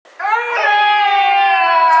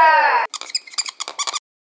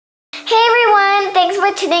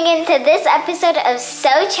for tuning into this episode of So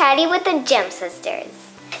Chatty with the Gemsisters.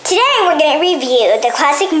 Today we're going to review the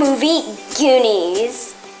classic movie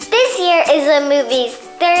Goonies. This year is the movie's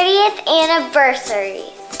 30th anniversary.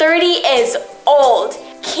 30 is old.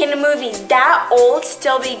 Can a movie that old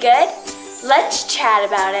still be good? Let's chat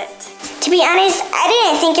about it. To be honest, I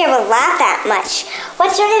didn't think I would laugh that much.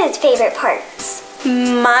 What's your favorite parts?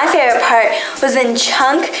 My favorite part was when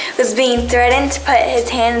Chunk was being threatened to put his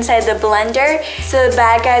hand inside the blender. So the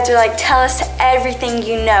bad guys were like, tell us everything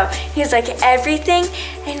you know. He was like, everything?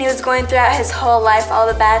 And he was going throughout his whole life, all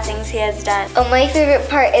the bad things he has done. Oh, my favorite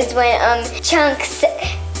part is when Chunk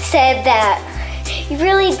said that,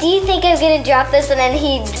 really, do you think I'm gonna drop this? And then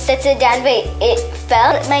he sets it down, but it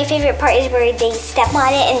fell. My favorite part is where they step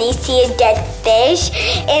on it and they see a dead fish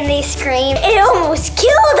and they scream, it almost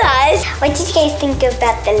killed us. What did you guys think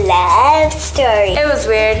about the love story? It was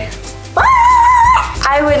weird. What?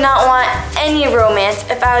 I would not want any romance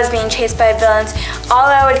if I was being chased by villains. All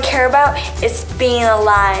I would care about is being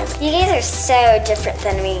alive. You guys are so different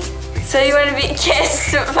than me. So you want to be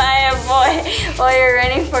kissed by a boy while you're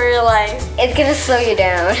running for your life? It's gonna slow you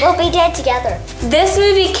down. We'll be dead together. This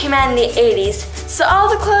movie came out in the 80s, so all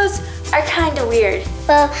the clothes are kind of weird.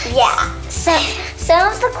 Well, yeah. Some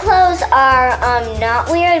of the clothes are not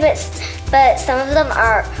weird, but some of them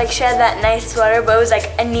are. Like she had that nice sweater, but it was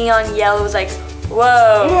like a neon yellow. It was like,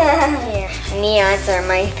 whoa. Yeah, neons are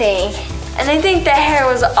my thing. And I think the hair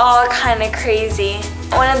was all kind of crazy.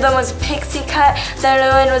 One of them was pixie cut, the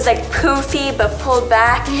other one was like poofy but pulled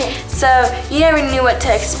back. So you never knew what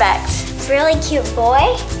to expect. Really cute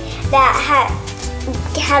boy that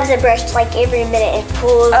has a brush like every minute and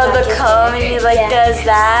pulls. Oh, the comb, and he like does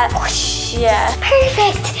that. Yeah.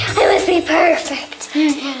 Perfect. I must be perfect.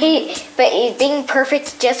 But he's being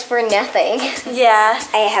perfect just for nothing. Yeah.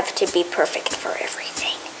 I have to be perfect for everything.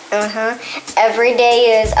 Every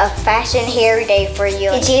day is a fashion hair day for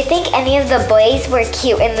you. Did you think any of the boys were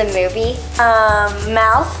cute in the movie?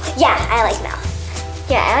 Mouth. Yeah, I like Mouth.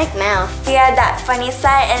 Yeah, I like Mouth. He had that funny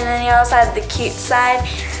side, and then he also had the cute side.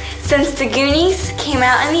 Since the Goonies came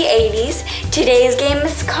out in the 80s, today's game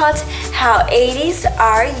is called How 80s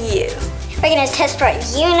Are You? We're gonna test what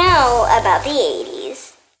you know about the 80s.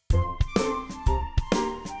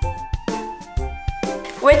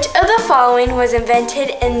 Which of the following was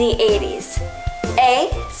invented in the 80s?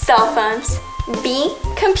 A. Cell phones. B.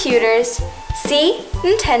 Computers. C.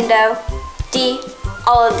 Nintendo. D.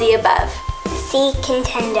 All of the above. C.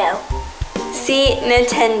 Nintendo. C.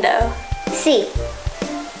 Nintendo. C.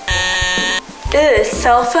 Ew,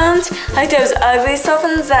 cell phones? Like those ugly cell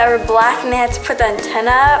phones that were black and they had to put the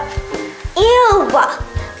antenna up? Ew!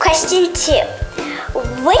 Question 2.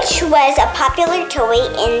 Which was a popular toy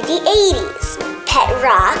in the 80s? Pet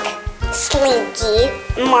Rock, Slinky,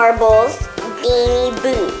 Marbles, Beanie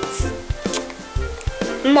Boots.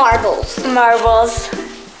 Marbles. Marbles.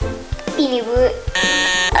 Beanie Boot.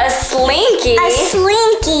 A Slinky? A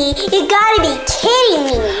Slinky? You gotta be kidding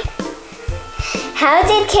me. How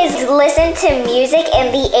did kids listen to music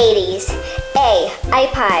in the 80s? A.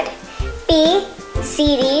 iPod. B.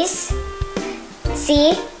 CDs.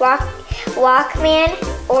 C. Walkman.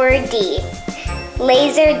 Or D.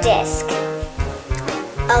 Laserdisc.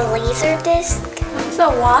 A Laserdisc? What's a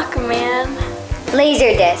Walkman?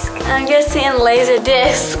 Laserdisc. I'm guessing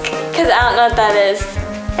Laserdisc, because I don't know what that is.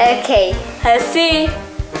 Okay. Let's see.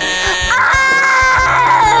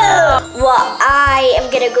 Oh! Well, I am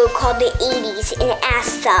gonna go call the 80s and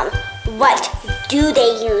ask them what do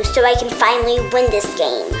they use so I can finally win this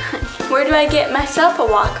game. Where do I get myself a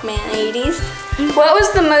Walkman, 80s? What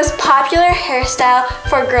was the most popular hairstyle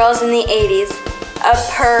for girls in the 80s? A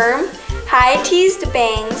perm, high teased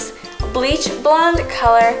bangs, bleach blonde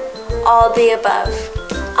color, all the above.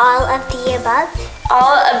 All of the above?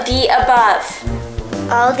 All of the above.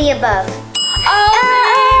 All the above. All of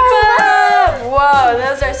the above! Whoa,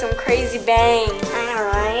 those are some crazy bangs.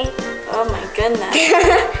 Alright. Oh my goodness.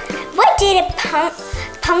 What did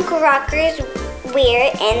punk rockers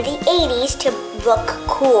wear in the 80s to look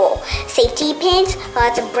cool? Safety pins,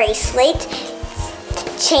 lots of bracelets,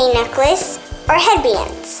 chain necklace, or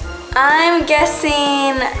headbands? I'm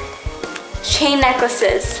guessing chain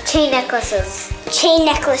necklaces. Chain necklaces. Chain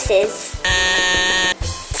necklaces.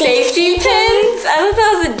 Safety pins? I thought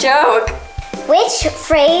that was a joke. Which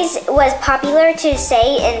phrase was popular to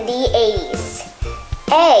say in the 80s?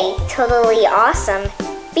 A. Totally awesome.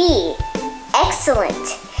 B. Excellent.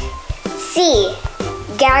 C.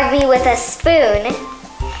 Gag me with a spoon.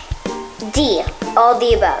 D. All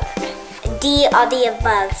the above. D. All the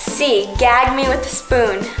above. C. Gag me with a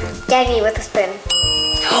spoon. Gag me with a spoon.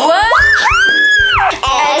 What?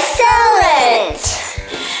 Excellent!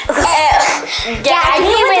 Gag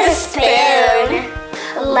me with a spoon.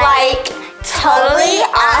 Like, totally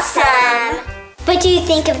awesome. What do you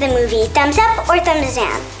think of the movie? Thumbs up or thumbs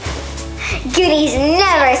down? Goonies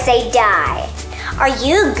never say die. Are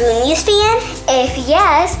you a Goonies fan? If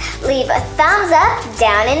yes, leave a thumbs up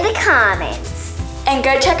down in the comments. And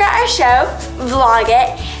go check out our show, Vlog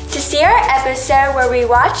It, to see our episode where we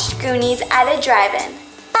watched Goonies at a drive-in.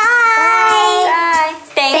 Bye! Bye!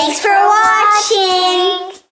 Thanks for watching!